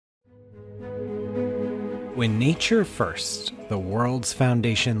When nature first the world's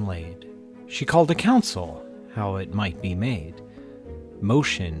foundation laid, she called a council how it might be made.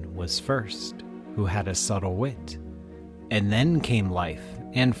 Motion was first, who had a subtle wit, and then came life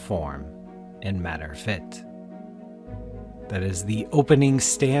and form and matter fit. That is the opening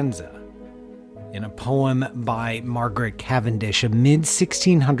stanza in a poem by Margaret Cavendish, a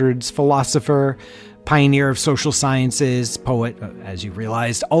mid-1600s philosopher, pioneer of social sciences, poet, as you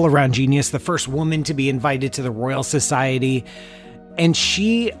realized, all-around genius, the first woman to be invited to the Royal Society. And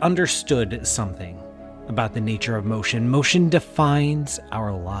she understood something about the nature of motion. Motion defines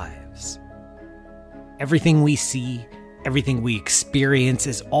our lives. Everything we see, everything we experience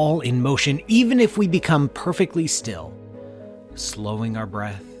is all in motion, even if we become perfectly still, slowing our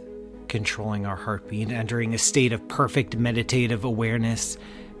breath, controlling our heartbeat, entering a state of perfect meditative awareness.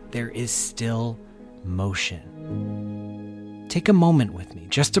 There is still motion. Take a moment with me,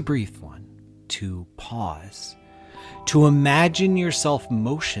 just a brief one, to pause, to imagine yourself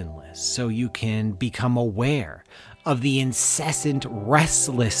motionless so you can become aware of the incessant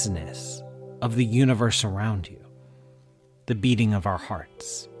restlessness of the universe around you, the beating of our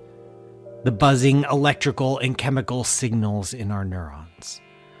hearts, the buzzing electrical and chemical signals in our neurons,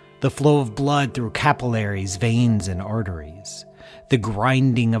 the flow of blood through capillaries, veins, and arteries, the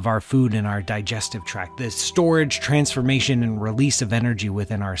grinding of our food in our digestive tract, the storage, transformation, and release of energy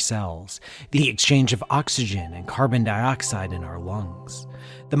within our cells, the exchange of oxygen and carbon dioxide in our lungs,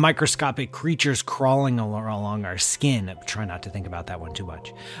 the microscopic creatures crawling along our skin. Try not to think about that one too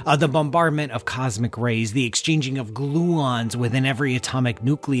much. The bombardment of cosmic rays, the exchanging of gluons within every atomic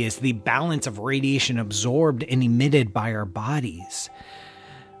nucleus, the balance of radiation absorbed and emitted by our bodies.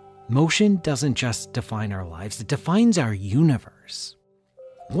 Motion doesn't just define our lives, it defines our universe.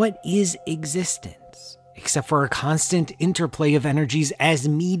 What is existence, except for a constant interplay of energies as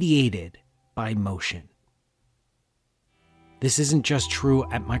mediated by motion? This isn't just true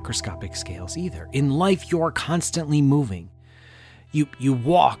at microscopic scales either. In life, you're constantly moving. You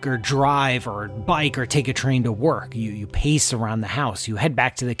walk or drive or bike or take a train to work. You pace around the house. You head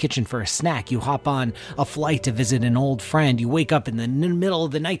back to the kitchen for a snack. You hop on a flight to visit an old friend. You wake up in the middle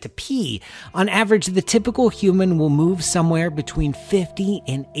of the night to pee. On average, the typical human will move somewhere between 50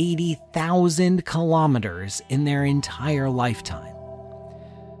 and 80,000 kilometers in their entire lifetime.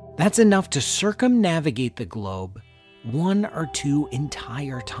 That's enough to circumnavigate the globe one or two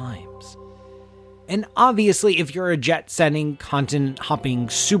entire times. And obviously, if you're a jet-setting, continent-hopping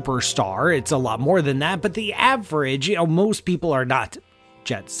superstar, it's a lot more than that. But the average, most people are not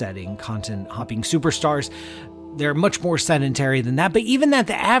jet-setting, continent-hopping superstars. They're much more sedentary than that. But even that,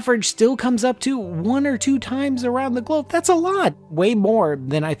 the average still comes up to one or two times around the globe. That's a lot. Way more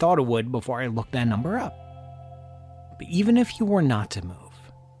than I thought it would before I looked that number up. But even if you were not to move,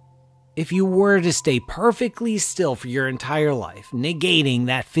 if you were to stay perfectly still for your entire life, negating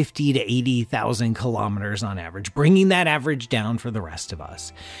that 50 to 80,000 kilometers on average, bringing that average down for the rest of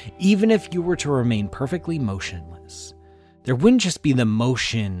us, even if you were to remain perfectly motionless, there wouldn't just be the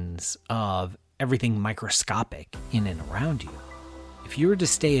motions of everything microscopic in and around you. If you were to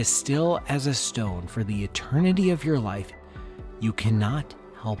stay as still as a stone for the eternity of your life, you cannot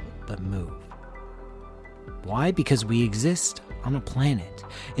help but move. Why? Because we exist on a planet,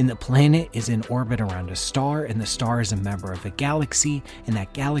 and the planet is in orbit around a star, and the star is a member of a galaxy, and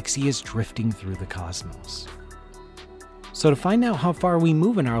that galaxy is drifting through the cosmos. So to find out how far we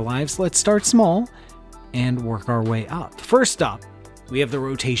move in our lives, let's start small and work our way up. First up, we have the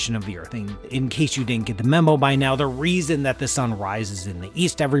rotation of the Earth. In case you didn't get the memo by now, the reason that the sun rises in the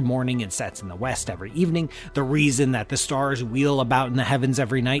east every morning and sets in the west every evening, the reason that the stars wheel about in the heavens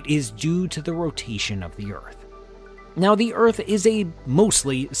every night is due to the rotation of the Earth. Now, the Earth is a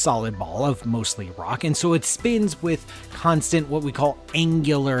mostly solid ball of mostly rock, and so it spins with constant, what we call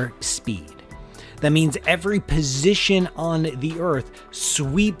angular speed. That means every position on the Earth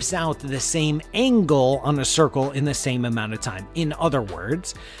sweeps out the same angle on a circle in the same amount of time. In other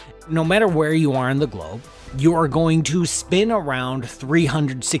words, no matter where you are on the globe, you are going to spin around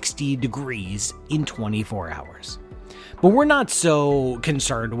 360 degrees in 24 hours. But we're not so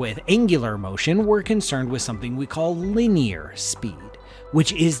concerned with angular motion, we're concerned with something we call linear speed,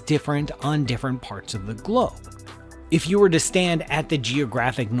 which is different on different parts of the globe. If you were to stand at the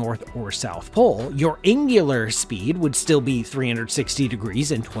geographic North or South Pole, your angular speed would still be 360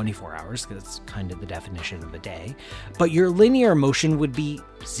 degrees in 24 hours, because that's kind of the definition of a day, but your linear motion would be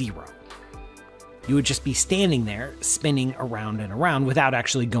zero. You would just be standing there, spinning around and around without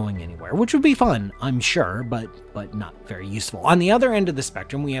actually going anywhere, which would be fun, I'm sure, but not very useful. On the other end of the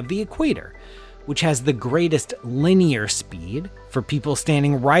spectrum, we have the equator, which has the greatest linear speed for people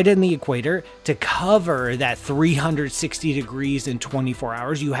standing right in the equator. To cover that 360 degrees in 24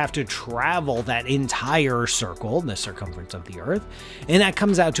 hours, you have to travel that entire circle, the circumference of the Earth, and that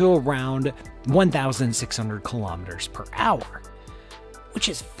comes out to around 1,600 kilometers per hour, which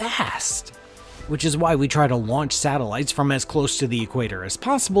is fast. Which is why we try to launch satellites from as close to the equator as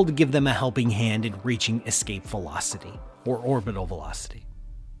possible to give them a helping hand in reaching escape velocity, or orbital velocity.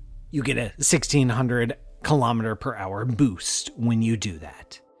 You get a 1,600 kilometer per hour boost when you do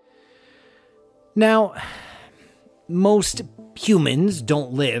that. Now, most humans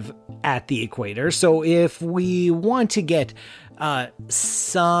don't live at the equator, so if we want to get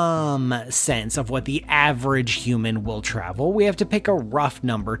some sense of what the average human will travel, we have to pick a rough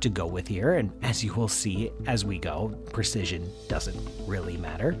number to go with here, and as you will see as we go, precision doesn't really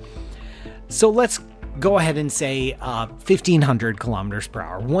matter. So let's go ahead and say 1,500 kilometers per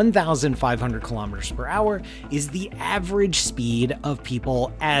hour. 1,500 kilometers per hour is the average speed of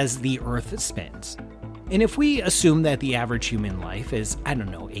people as the Earth spins. And if we assume that the average human life is,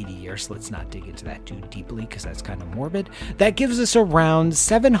 80 years, let's not dig into that too deeply because that's kind of morbid, that gives us around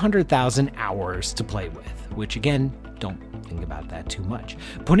 700,000 hours to play with, which again, don't think about that too much.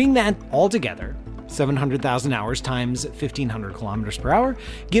 Putting that all together, 700,000 hours times 1,500 kilometers per hour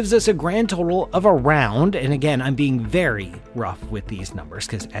gives us a grand total of around, and again, I'm being very rough with these numbers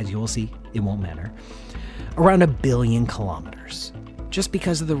because as you will see, it won't matter, around 1 billion kilometers. Just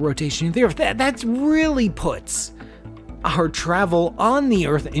because of the rotation of the Earth. That really puts our travel on the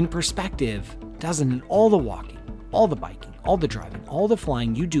Earth in perspective, doesn't it? All the walking, all the biking, all the driving, all the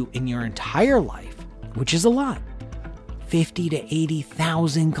flying you do in your entire life, which is a lot, 50 to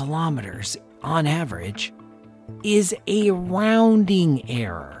 80,000 kilometers on average, is a rounding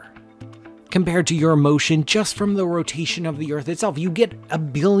error compared to your motion just from the rotation of the Earth itself. You get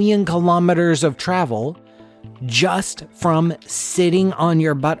 1 billion kilometers of travel just from sitting on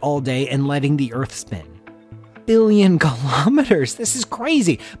your butt all day and letting the Earth spin. 1 billion kilometers. This is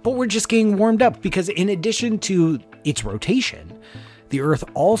crazy. But we're just getting warmed up because in addition to its rotation, the Earth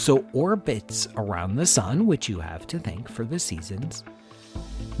also orbits around the sun, which you have to thank for the seasons.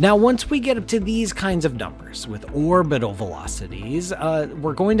 Now, once we get up to these kinds of numbers with orbital velocities,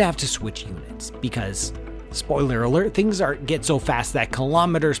 we're going to have to switch units because, spoiler alert, things get so fast that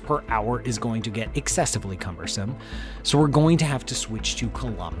kilometers per hour is going to get excessively cumbersome. So we're going to have to switch to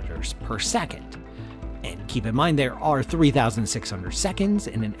kilometers per second. And keep in mind there are 3,600 seconds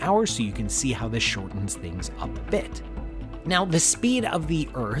in an hour, so you can see how this shortens things up a bit. Now, the speed of the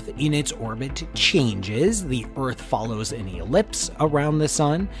Earth in its orbit changes. The Earth follows an ellipse around the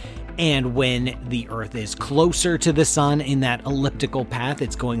sun, and when the Earth is closer to the sun in that elliptical path,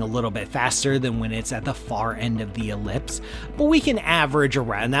 it's going a little bit faster than when it's at the far end of the ellipse. But we can average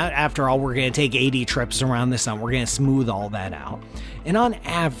around that. After all, we're going to take 80 trips around the sun. We're going to smooth all that out. And on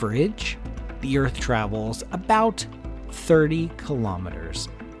average, the Earth travels about 30 kilometers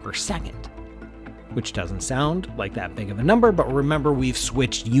per second. Which doesn't sound like that big of a number, but remember we've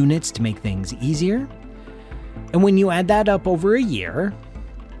switched units to make things easier. And when you add that up over a year,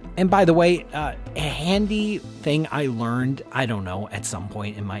 and by the way, a handy thing I learned, at some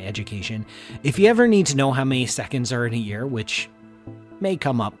point in my education, if you ever need to know how many seconds are in a year, which may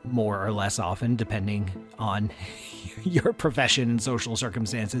come up more or less often depending on your profession and social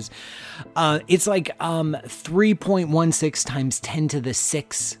circumstances, it's like 3.16 times 10 to the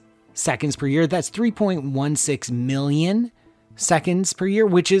 6 seconds per year. That's 3.16 million seconds per year,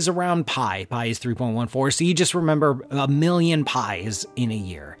 which is around pi. Pi is 3.14. So you just remember 1 million pies in a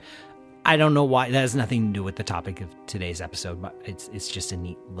year. I don't know why. That has nothing to do with the topic of today's episode, but it's just a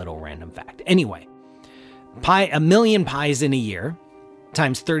neat little random fact. Anyway, 1 million pies in a year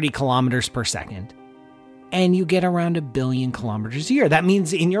times 30 kilometers per second, and you get around 1 billion kilometers a year. That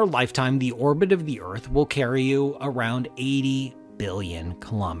means in your lifetime, the orbit of the Earth will carry you around 80 billion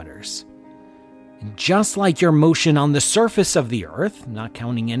kilometers. And just like your motion on the surface of the Earth, not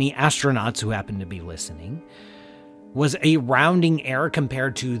counting any astronauts who happen to be listening, was a rounding error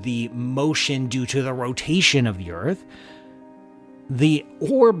compared to the motion due to the rotation of the Earth, the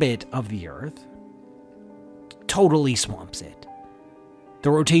orbit of the Earth totally swamps it.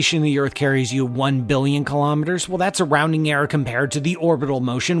 The rotation of the Earth carries you 1 billion kilometers. Well, that's a rounding error compared to the orbital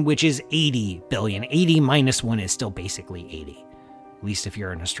motion, which is 80 billion. 80 minus 1 is still basically 80. At least if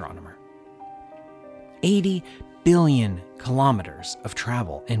you're an astronomer. 80 billion kilometers of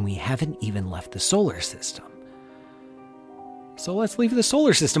travel, and we haven't even left the solar system. So let's leave the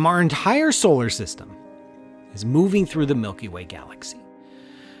solar system. Our entire solar system is moving through the Milky Way galaxy.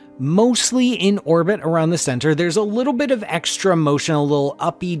 mostly in orbit around the center. There's a little bit of extra motion, a little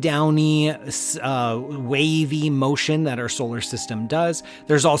uppy, downy, wavy motion that our solar system does.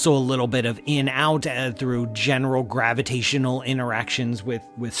 There's also a little bit of in-out through general gravitational interactions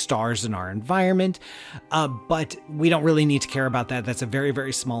with stars in our environment. But we don't really need to care about that. That's a very,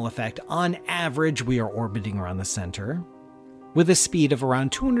 very small effect. On average, we are orbiting around the center with a speed of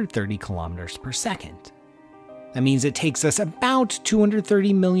around 230 kilometers per second. That means it takes us about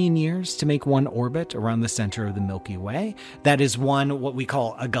 230 million years to make one orbit around the center of the Milky Way. That is what we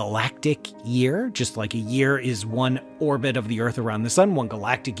call a galactic year. Just like a year is one orbit of the Earth around the sun, one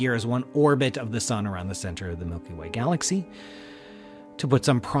galactic year is one orbit of the sun around the center of the Milky Way galaxy. To put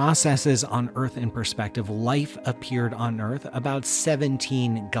some processes on Earth in perspective, life appeared on Earth about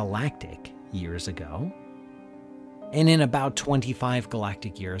 17 galactic years ago. And in about 25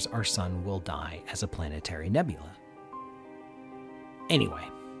 galactic years, our sun will die as a planetary nebula. Anyway,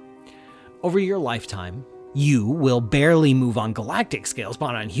 over your lifetime, you will barely move on galactic scales,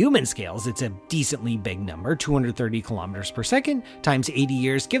 but on human scales, it's a decently big number. 230 kilometers per second times 80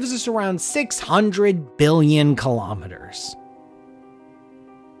 years gives us around 600 billion kilometers.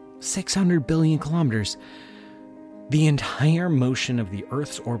 600 billion kilometers. The entire motion of the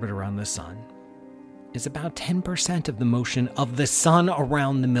Earth's orbit around the sun is about 10% of the motion of the sun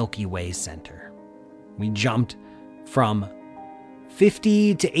around the Milky Way center. We jumped from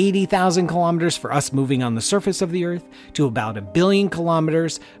 50 to 80,000 kilometers for us moving on the surface of the Earth to about 1 billion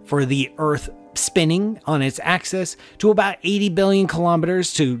kilometers for the Earth spinning on its axis to about 80 billion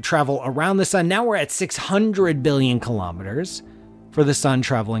kilometers to travel around the sun. Now we're at 600 billion kilometers for the sun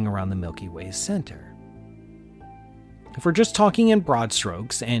traveling around the Milky Way's center. If we're just talking in broad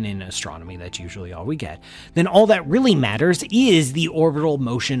strokes, and in astronomy that's usually all we get, then all that really matters is the orbital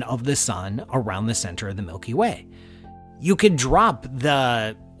motion of the sun around the center of the Milky Way. You could drop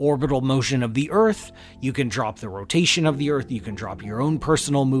the orbital motion of the Earth, you can drop the rotation of the Earth, you can drop your own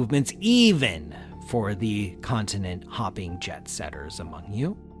personal movements, even for the continent hopping jet setters among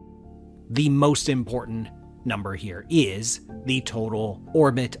you. The most important number here is the total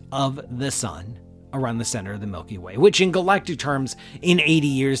orbit of the sun around the center of the Milky Way, which in galactic terms, in 80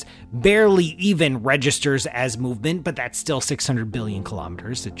 years, barely even registers as movement, but that's still 600 billion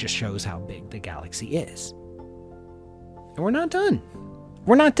kilometers. It just shows how big the galaxy is. And we're not done.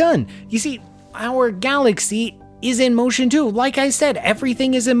 We're not done. You see, our galaxy is in motion too. Like I said,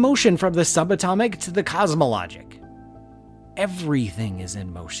 everything is in motion from the subatomic to the cosmologic. Everything is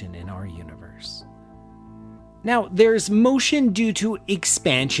in motion in our universe. Now, there's motion due to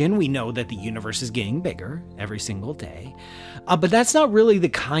expansion. We know that the universe is getting bigger every single day, but that's not really the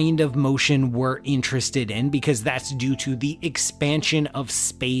kind of motion we're interested in, because that's due to the expansion of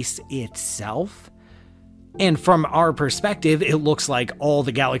space itself. And from our perspective, it looks like all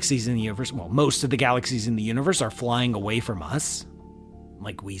the galaxies in the universe, well, most of the galaxies in the universe are flying away from us,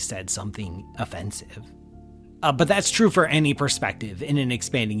 like we said something offensive. But that's true for any perspective in an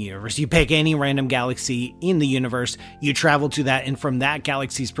expanding universe. You pick any random galaxy in the universe, you travel to that, and from that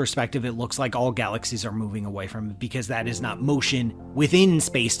galaxy's perspective, it looks like all galaxies are moving away from it, because that is not motion within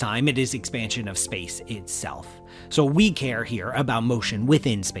space-time, it is expansion of space itself. So we care here about motion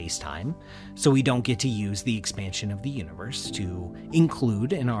within space-time, so we don't get to use the expansion of the universe to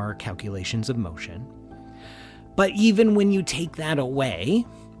include in our calculations of motion. But even when you take that away,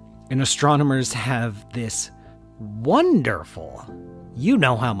 and astronomers have this wonderful, you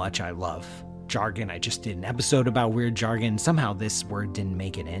know how much I love jargon. I just did an episode about weird jargon. Somehow this word didn't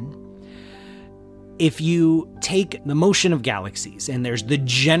make it in. If you take the motion of galaxies, and there's the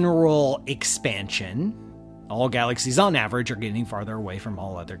general expansion, all galaxies on average are getting farther away from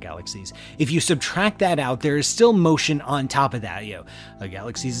all other galaxies. If you subtract that out, there is still motion on top of that. The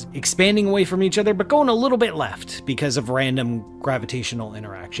galaxies expanding away from each other, but going a little bit left because of random gravitational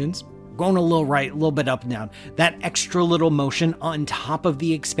interactions. Going a little right, a little bit up and down. That extra little motion on top of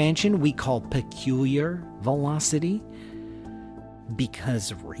the expansion we call peculiar velocity,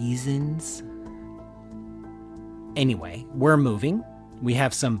 because of reasons. Anyway, we're moving. We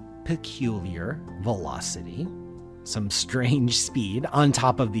have some peculiar velocity, some strange speed on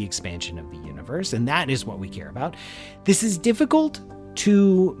top of the expansion of the universe, and that is what we care about. This is difficult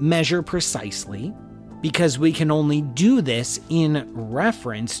to measure precisely, because we can only do this in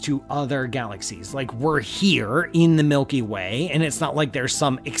reference to other galaxies. Like, we're here in the Milky Way, and it's not like there's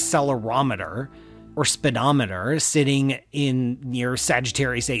some accelerometer or speedometer sitting in near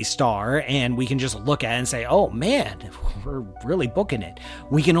Sagittarius A star, and we can just look at it and say, oh man, we're really booking it.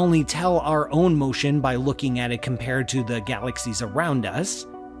 We can only tell our own motion by looking at it compared to the galaxies around us.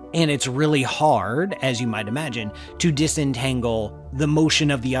 And it's really hard, as you might imagine, to disentangle the motion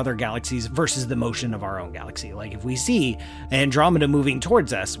of the other galaxies versus the motion of our own galaxy. Like if we see Andromeda moving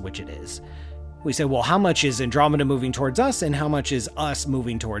towards us, which it is, we say, well, how much is Andromeda moving towards us and how much is us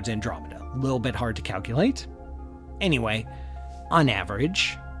moving towards Andromeda? A little bit hard to calculate. Anyway, on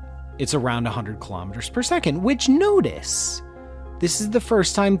average, it's around 100 kilometers per second, which notice, this is the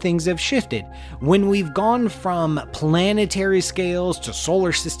first time things have shifted. When we've gone from planetary scales to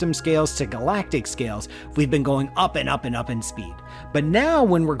solar system scales to galactic scales, we've been going up and up and up in speed. But now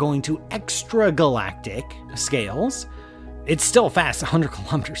when we're going to extragalactic scales, it's still fast. 100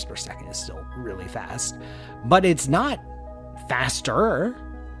 kilometers per second is still really fast, but it's not faster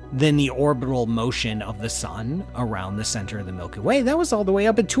than the orbital motion of the sun around the center of the Milky Way. That was all the way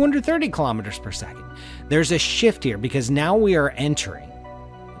up at 230 kilometers per second. There's a shift here because now we are entering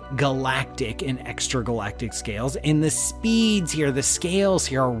galactic and extragalactic scales, and the speeds here, the scales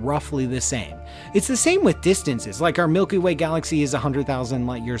here are roughly the same. It's the same with distances. Like our Milky Way galaxy is 100,000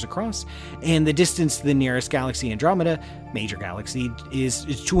 light years across, and the distance to the nearest galaxy, Andromeda, major galaxy, is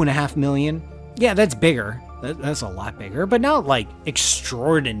 2.5 million. Yeah, that's bigger. That's a lot bigger, but not like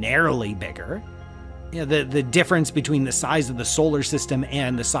extraordinarily bigger. You know, the difference between the size of the solar system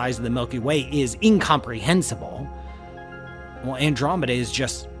and the size of the Milky Way is incomprehensible. Well, Andromeda is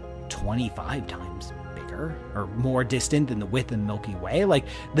just 25 times bigger or more distant than the width of the Milky Way. Like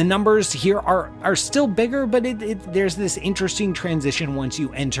the numbers here are still bigger, but there's this interesting transition once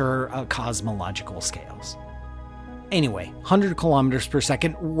you enter cosmological scales. Anyway, 100 kilometers per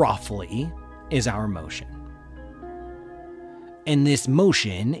second roughly is our motion. And this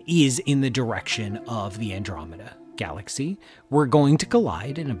motion is in the direction of the Andromeda galaxy. We're going to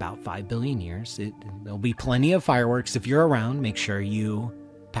collide in about 5 billion years. There'll be plenty of fireworks. If you're around, make sure you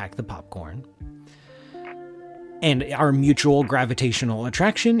pack the popcorn. And our mutual gravitational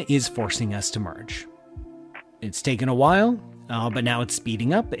attraction is forcing us to merge. It's taken a while, but now it's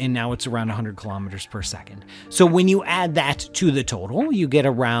speeding up, and now it's around 100 kilometers per second. So when you add that to the total, you get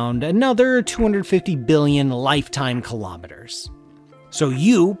around another 250 billion lifetime kilometers. So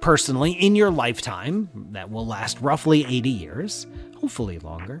you, personally, in your lifetime, that will last roughly 80 years, hopefully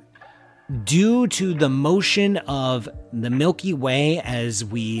longer, due to the motion of the Milky Way as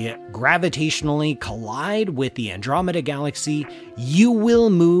we gravitationally collide with the Andromeda galaxy, you will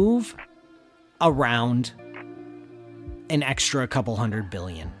move around an extra couple 100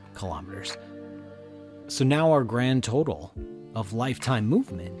 billion kilometers. So now our grand total of lifetime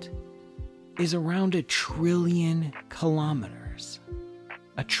movement is around 1 trillion kilometers.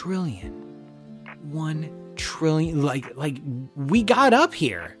 1 trillion. 1 trillion. Like we got up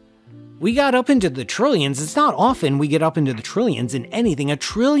here. We got up into the trillions. It's not often we get up into the trillions in anything. 1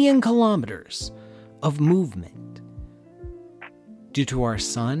 trillion kilometers of movement due to our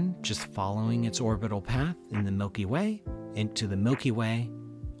sun just following its orbital path in the Milky Way into the Milky Way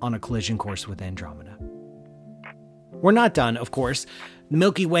on a collision course with Andromeda. We're not done, of course. The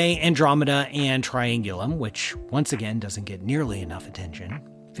Milky Way, Andromeda, and Triangulum, which once again doesn't get nearly enough attention,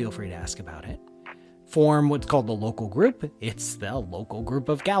 feel free to ask about it, form what's called the local group. It's the local group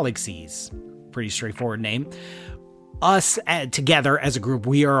of galaxies. Pretty straightforward name. Us together as a group,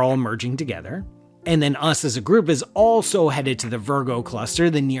 we are all merging together. And then us as a group is also headed to the Virgo cluster,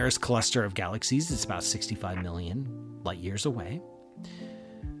 the nearest cluster of galaxies. It's about 65 million light years away.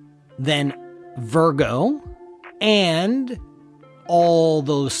 Then Virgo and all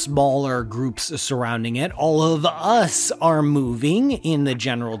those smaller groups surrounding it, all of us are moving in the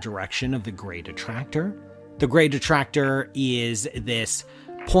general direction of the Great Attractor. The Great Attractor is this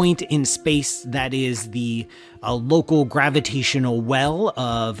point in space that is the local gravitational well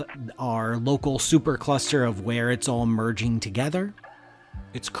of our local supercluster of where it's all merging together.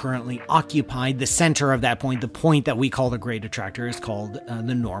 It's currently occupied. The center of that point, the point that we call the Great Attractor, is called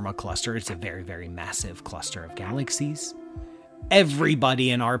the Norma cluster. It's a very, very massive cluster of galaxies. Everybody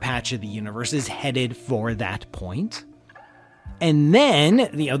in our patch of the universe is headed for that point. And then,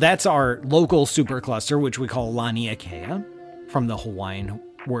 that's our local supercluster, which we call Laniakea, from the Hawaiian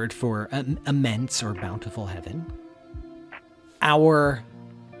word for immense or bountiful heaven. Our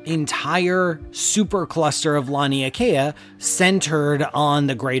entire supercluster of Laniakea, centered on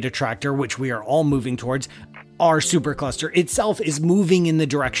the Great Attractor, which we are all moving towards, our supercluster itself is moving in the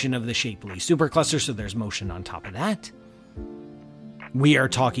direction of the Shapley supercluster, so there's motion on top of that. We are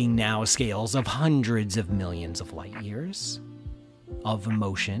talking now scales of hundreds of millions of light years of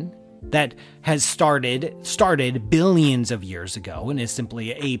motion that has started billions of years ago and is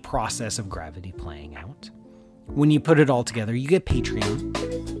simply a process of gravity playing out. When you put it all together, you get Patreon.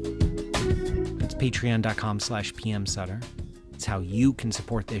 It's patreon.com/PMSutter. It's how you can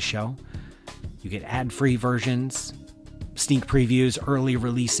support this show. You get ad-free versions, sneak previews, early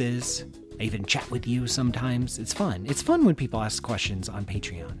releases. I even chat with you sometimes. It's fun. It's fun when people ask questions on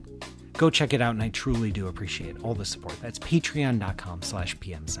Patreon. Go check it out, and I truly do appreciate all the support. That's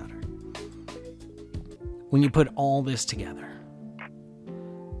patreon.com/pmsutter. When you put all this together,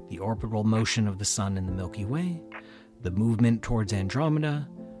 the orbital motion of the sun in the Milky Way, the movement towards Andromeda,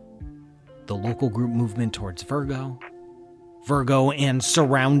 the local group movement towards Virgo and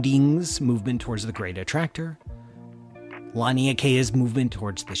surroundings movement towards the Great Attractor, Laniakea's movement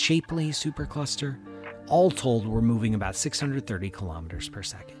towards the Shapley supercluster, all told, we're moving about 630 kilometers per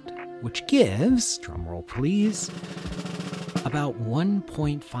second, which gives, drumroll please, about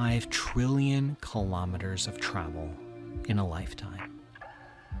 1.5 trillion kilometers of travel in a lifetime.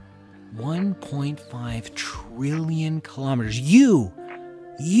 1.5 trillion kilometers. You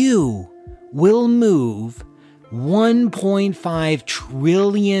will move 1.5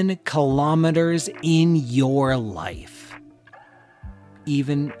 trillion kilometers in your life,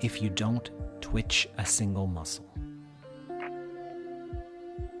 even if you don't twitch a single muscle.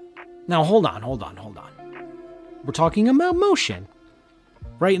 Now, hold on. We're talking about motion,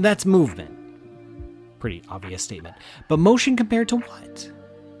 right? That's movement. Pretty obvious statement. But motion compared to what?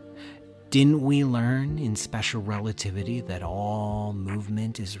 Didn't we learn in special relativity that all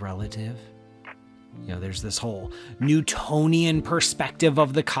movement is relative? You know, there's this whole Newtonian perspective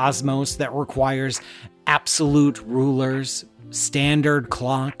of the cosmos that requires absolute rulers, standard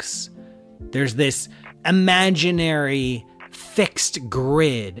clocks. There's this imaginary fixed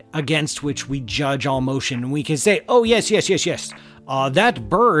grid against which we judge all motion. And we can say, oh, yes. That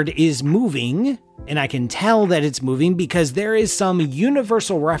bird is moving, and I can tell that it's moving because there is some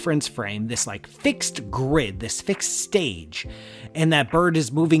universal reference frame, this like fixed grid, this fixed stage, and that bird is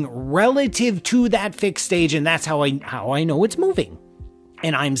moving relative to that fixed stage, and that's how I know it's moving.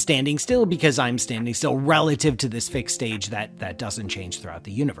 And I'm standing still because I'm standing still relative to this fixed stage that doesn't change throughout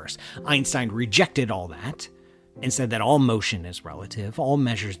the universe. Einstein rejected all that and said that all motion is relative, all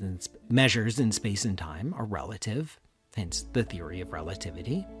measures in space and time are relative, hence the theory of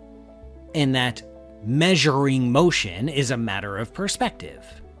relativity, and that measuring motion is a matter of perspective.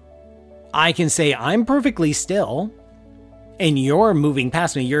 I can say I'm perfectly still, and you're moving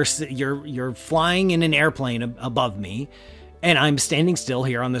past me. You're flying in an airplane above me, and I'm standing still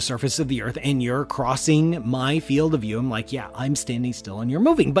here on the surface of the earth, and you're crossing my field of view. I'm like, yeah, I'm standing still and you're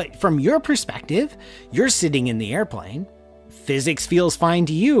moving. But from your perspective, you're sitting in the airplane. Physics feels fine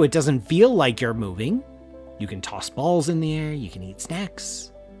to you. It doesn't feel like you're moving. You can toss balls in the air. You can eat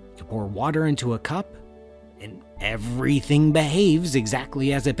snacks. You can pour water into a cup, and everything behaves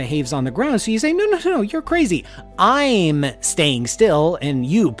exactly as it behaves on the ground. So you say, no, you're crazy. I'm staying still, and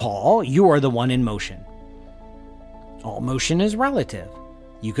you, Paul, you are the one in motion. All motion is relative.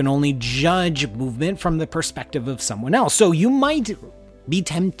 You can only judge movement from the perspective of someone else. So you might be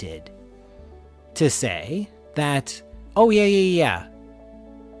tempted to say that, oh, yeah,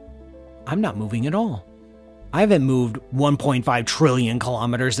 I'm not moving at all. I haven't moved 1.5 trillion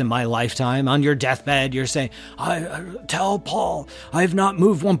kilometers in my lifetime. On your deathbed, you're saying, I tell Paul, I've not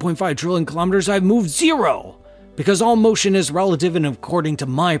moved 1.5 trillion kilometers. I've moved 0 because all motion is relative, and according to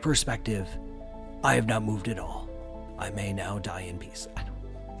my perspective, I have not moved at all. I may now die in peace.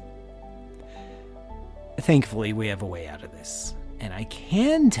 Thankfully, we have a way out of this. And I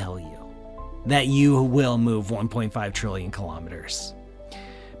can tell you that you will move 1.5 trillion kilometers.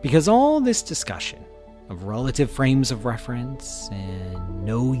 Because all this discussion of relative frames of reference and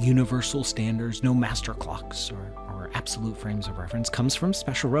no universal standards, no master clocks or absolute frames of reference comes from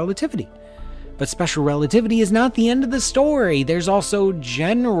special relativity. But special relativity is not the end of the story. There's also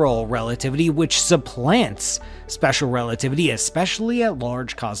general relativity, which supplants special relativity, especially at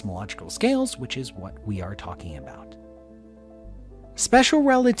large cosmological scales, which is what we are talking about. Special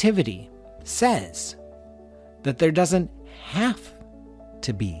relativity says that there doesn't have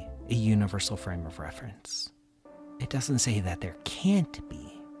to be a universal frame of reference. It doesn't say that there can't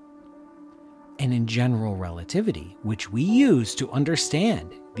be. And in general relativity, which we use to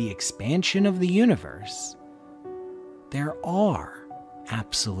understand the expansion of the universe, there are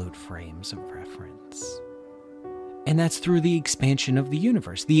absolute frames of reference. And that's through the expansion of the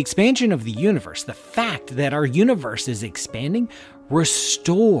universe. The expansion of the universe, the fact that our universe is expanding,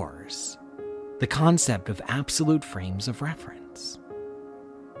 restores the concept of absolute frames of reference.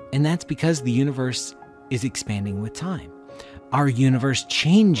 And that's because the universe is expanding with time. Our universe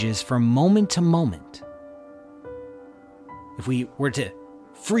changes from moment to moment. If we were to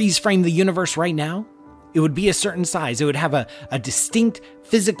freeze frame the universe right now, it would be a certain size. It would have a distinct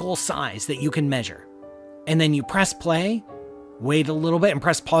physical size that you can measure. And then you press play, Wait a little bit and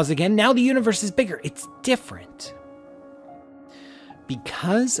press pause again. Now the universe is bigger. It's different.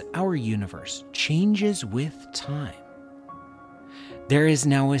 Because our universe changes with time, there is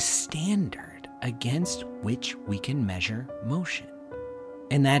now a standard against which we can measure motion.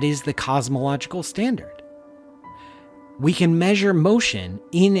 And that is the cosmological standard. We can measure motion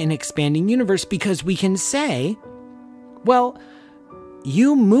in an expanding universe because we can say, well,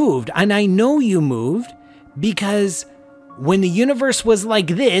 you moved, and I know you moved because when the universe was like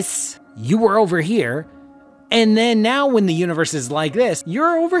this, you were over here. And then now when the universe is like this,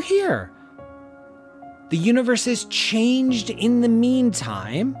 you're over here. The universe has changed in the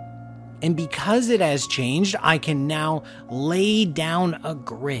meantime. And because it has changed, I can now lay down a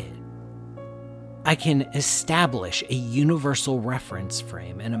grid. I can establish a universal reference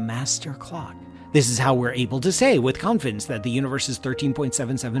frame and a master clock. This is how we're able to say with confidence that the universe is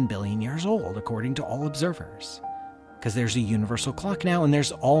 13.77 billion years old, according to all observers. Because there's a universal clock now, and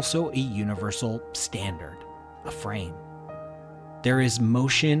there's also a universal standard, a frame. There is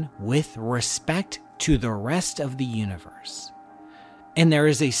motion with respect to the rest of the universe. And there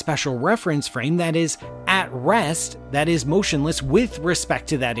is a special reference frame that is at rest, that is motionless with respect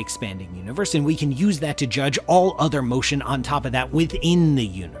to that expanding universe, and we can use that to judge all other motion on top of that within the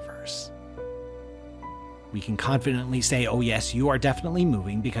universe. We can confidently say, oh yes, you are definitely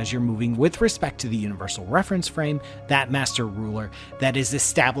moving because you're moving with respect to the universal reference frame, that master ruler that is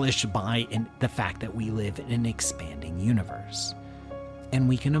established by the fact that we live in an expanding universe. And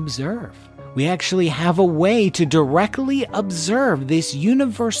we can observe. We actually have a way to directly observe this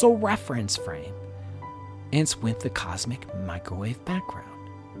universal reference frame. And it's with the cosmic microwave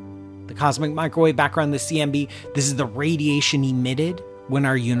background. The cosmic microwave background, the CMB, this is the radiation emitted when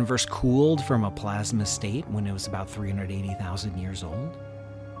our universe cooled from a plasma state when it was about 380,000 years old.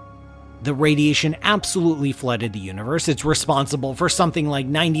 The radiation absolutely flooded the universe. It's responsible for something like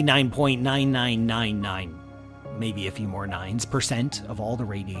 99.9999, maybe a few more nines, % of all the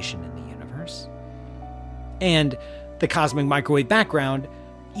radiation in the universe. And the cosmic microwave background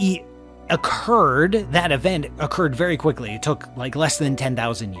that event occurred very quickly. It took like less than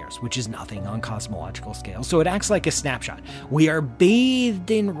 10,000 years, which is nothing on cosmological scale. So it acts like a snapshot. We are bathed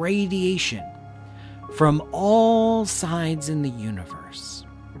in radiation from all sides in the universe.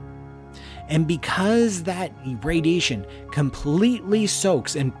 And because that radiation completely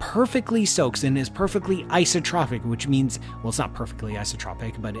soaks and perfectly soaks and is perfectly isotropic, which means, well, it's not perfectly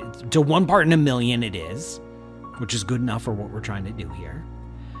isotropic, but to 1 part in a million it is, which is good enough for what we're trying to do here.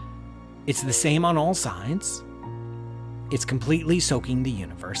 It's the same on all sides. It's completely soaking the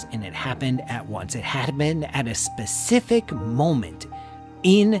universe, and it happened at once. It happened at a specific moment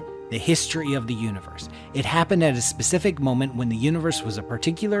in the history of the universe. It happened at a specific moment when the universe was a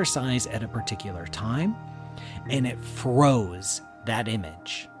particular size at a particular time, and it froze that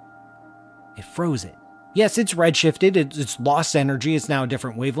image. It froze it. Yes, it's redshifted, it's lost energy, it's now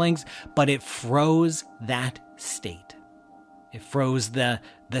different wavelengths, but it froze that state. It froze the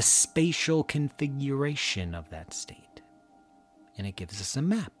spatial configuration of that state. And it gives us a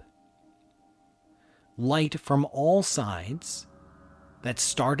map. Light from all sides that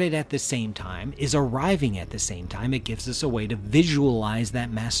started at the same time is arriving at the same time. It gives us a way to visualize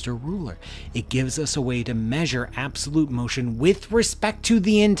that master ruler. It gives us a way to measure absolute motion with respect to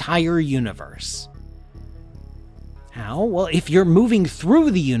the entire universe. How? Well, if you're moving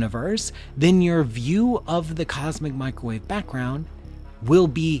through the universe, then your view of the cosmic microwave background will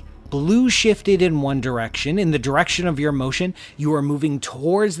be blue shifted in one direction. In the direction of your motion, you are moving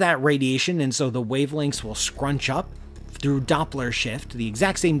towards that radiation, and so the wavelengths will scrunch up through Doppler shift, the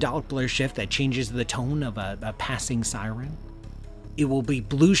exact same Doppler shift that changes the tone of a passing siren. It will be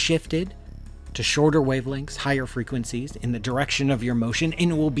blue shifted to shorter wavelengths, higher frequencies in the direction of your motion,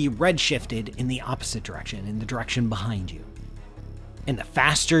 and it will be red shifted in the opposite direction, in the direction behind you. And the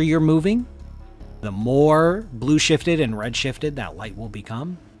faster you're moving, the more blue shifted and red shifted that light will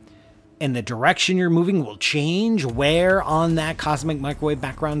become. And the direction you're moving will change where on that cosmic microwave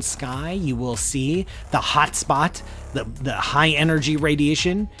background sky you will see the hot spot, the high energy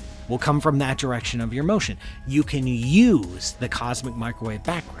radiation will come from that direction of your motion. You can use the cosmic microwave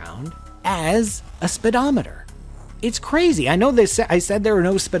background as a speedometer. It's crazy. I know I said there are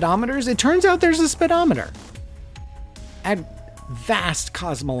no speedometers. It turns out there's a speedometer at vast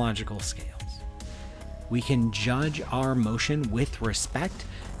cosmological scales. We can judge our motion with respect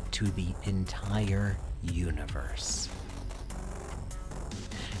to the entire universe.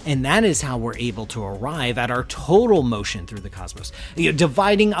 And that is how we're able to arrive at our total motion through the cosmos.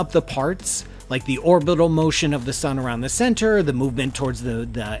 Dividing up the parts like the orbital motion of the sun around the center, the movement towards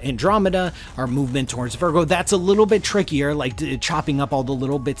the Andromeda, or movement towards Virgo. That's a little bit trickier, like chopping up all the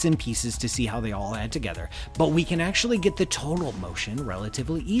little bits and pieces to see how they all add together. But we can actually get the total motion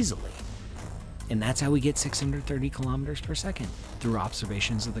relatively easily. And that's how we get 630 kilometers per second through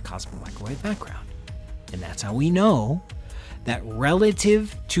observations of the cosmic microwave background. And that's how we know that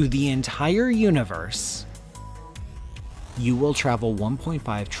relative to the entire universe, you will travel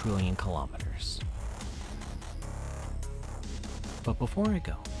 1.5 trillion kilometers. But before I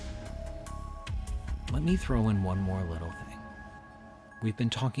go, let me throw in one more little thing. We've been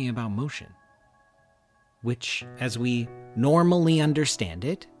talking about motion, which, as we normally understand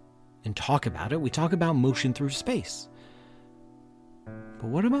it and talk about it, we talk about motion through space. But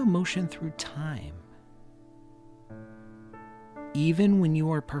what about motion through time? Even when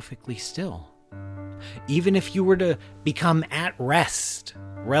you are perfectly still, even if you were to become at rest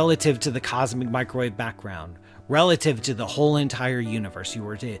relative to the cosmic microwave background, relative to the whole entire universe, you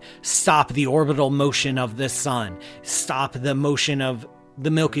were to stop the orbital motion of the sun, stop the motion of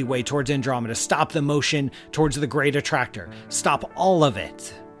the Milky Way towards Andromeda, stop the motion towards the Great Attractor, stop all of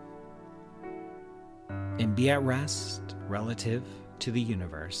it, and be at rest relative to the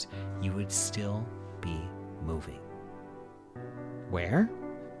universe, you would still be moving. Where?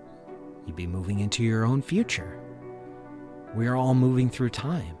 You'd be moving into your own future. We're all moving through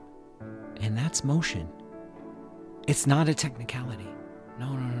time, and that's motion. It's not a technicality.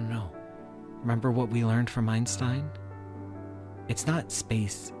 No. Remember what we learned from Einstein? It's not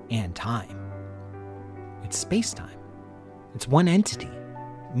space and time. It's space-time. It's one entity.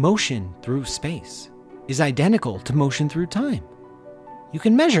 Motion through space is identical to motion through time. You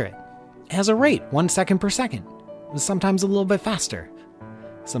can measure it. It has a rate, 1 second per second. Sometimes a little bit faster,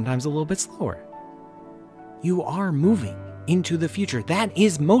 sometimes a little bit slower. You are moving into the future. That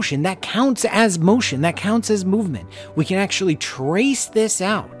is motion. That counts as motion. That counts as movement. We can actually trace this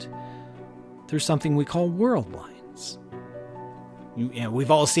out through something we call world lines. We've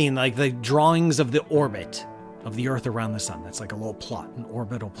all seen like the drawings of the orbit of the Earth around the sun. That's like a little plot, an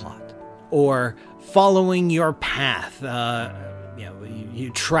orbital plot. Or following your path. You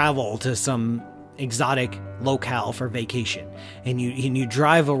travel to some exotic locale for vacation, and you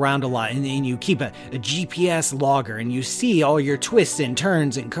drive around a lot, and you keep a GPS logger, and you see all your twists and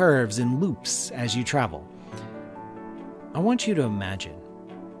turns and curves and loops as you travel. I want you to imagine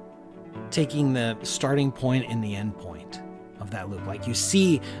taking the starting point and the end point of that loop. Like you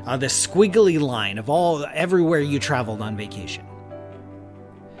see the squiggly line of everywhere you traveled on vacation.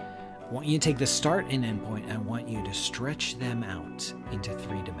 I want you to take the start and end point, and I want you to stretch them out into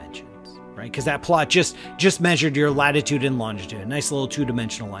 3 dimensions. Right? Because that plot just measured your latitude and longitude, a nice little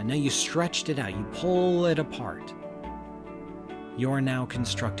 2-dimensional line. Now you stretched it out, you pull it apart. You're now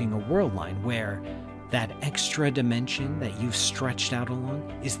constructing a world line where that extra dimension that you've stretched out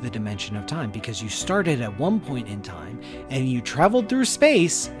along is the dimension of time, because you started at one point in time and you traveled through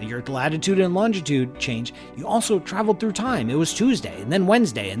space. Your latitude and longitude changed. You also traveled through time. It was Tuesday, and then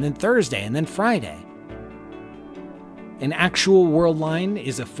Wednesday, and then Thursday, and then Friday. An actual world line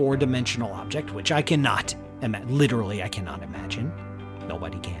is a 4-dimensional object, which I cannot literally I cannot imagine.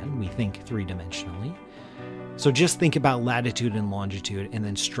 Nobody can. We think 3-dimensionally. So just think about latitude and longitude and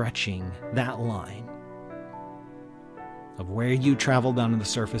then stretching that line of where you traveled onto the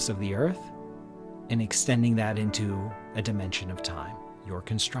surface of the Earth and extending that into a dimension of time. You're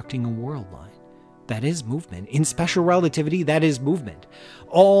constructing a world line. That is movement. In special relativity, that is movement.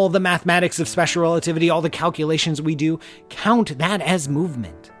 All the mathematics of special relativity, all the calculations we do, count that as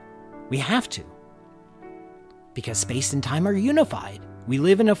movement. We have to. Because space and time are unified. We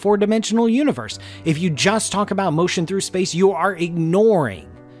live in a 4-dimensional universe. If you just talk about motion through space, you are ignoring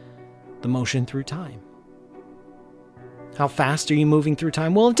the motion through time. How fast are you moving through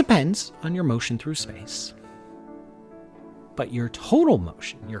time? Well, it depends on your motion through space. But your total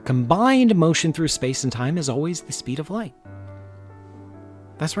motion, your combined motion through space and time, is always the speed of light.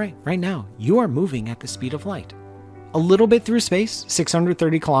 That's right. Right now, you are moving at the speed of light. A little bit through space,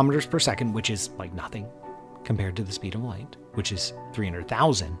 630 kilometers per second, which is like nothing compared to the speed of light, which is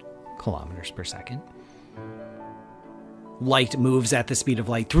 300,000 kilometers per second. Light moves at the speed of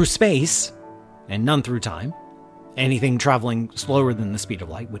light through space and none through time. Anything traveling slower than the speed of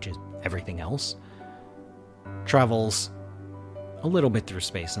light, which is everything else, travels a little bit through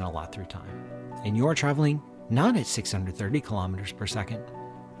space and a lot through time. And you're traveling not at 630 kilometers per second,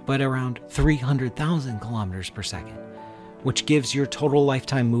 but around 300,000 kilometers per second, which gives your total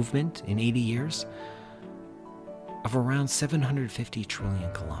lifetime movement in 80 years of around 750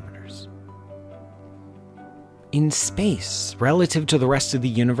 trillion kilometers. In space, relative to the rest of the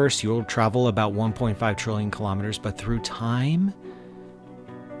universe, you'll travel about 1.5 trillion kilometers, but through time,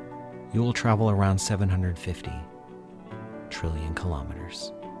 you will travel around 750 trillion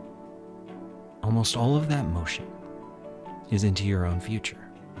kilometers. Almost all of that motion is into your own future.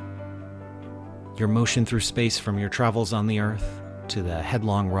 Your motion through space from your travels on the Earth to the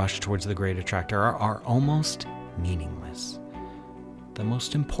headlong rush towards the Great Attractor are almost meaningless. The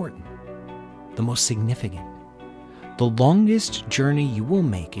most important, the most significant, the longest journey you will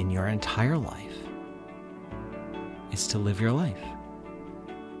make in your entire life is to live your life.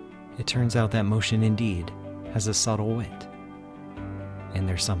 It turns out that motion indeed has a subtle wit, and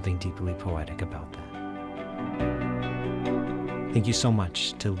there's something deeply poetic about that. Thank you so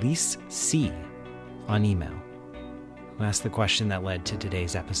much to Lise C. on email, who asked the question that led to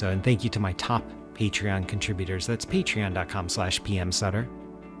today's episode. And thank you to my top Patreon contributors. That's patreon.com/PMSutter.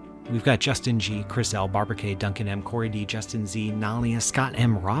 We've got Justin G, Chris L, Barbara K, Duncan M, Corey D, Justin Z, Nalia, Scott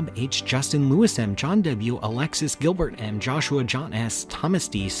M, Rob H, Justin Lewis M, John W, Alexis Gilbert M, Joshua John S, Thomas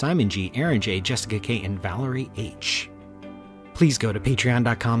D, Simon G, Aaron J, Jessica K, and Valerie H. Please go to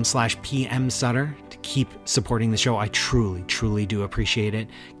patreon.com/PMSutter to keep supporting the show. I truly, truly do appreciate it.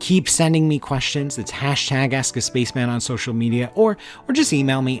 Keep sending me questions. It's #AskASpaceman on social media, or just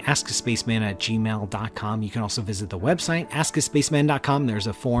email me, askaspaceman@gmail.com. You can also visit the website, askaspaceman.com. There's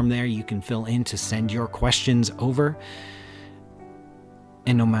a form there you can fill in to send your questions over.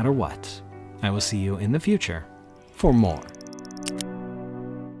 And no matter what, I will see you in the future for more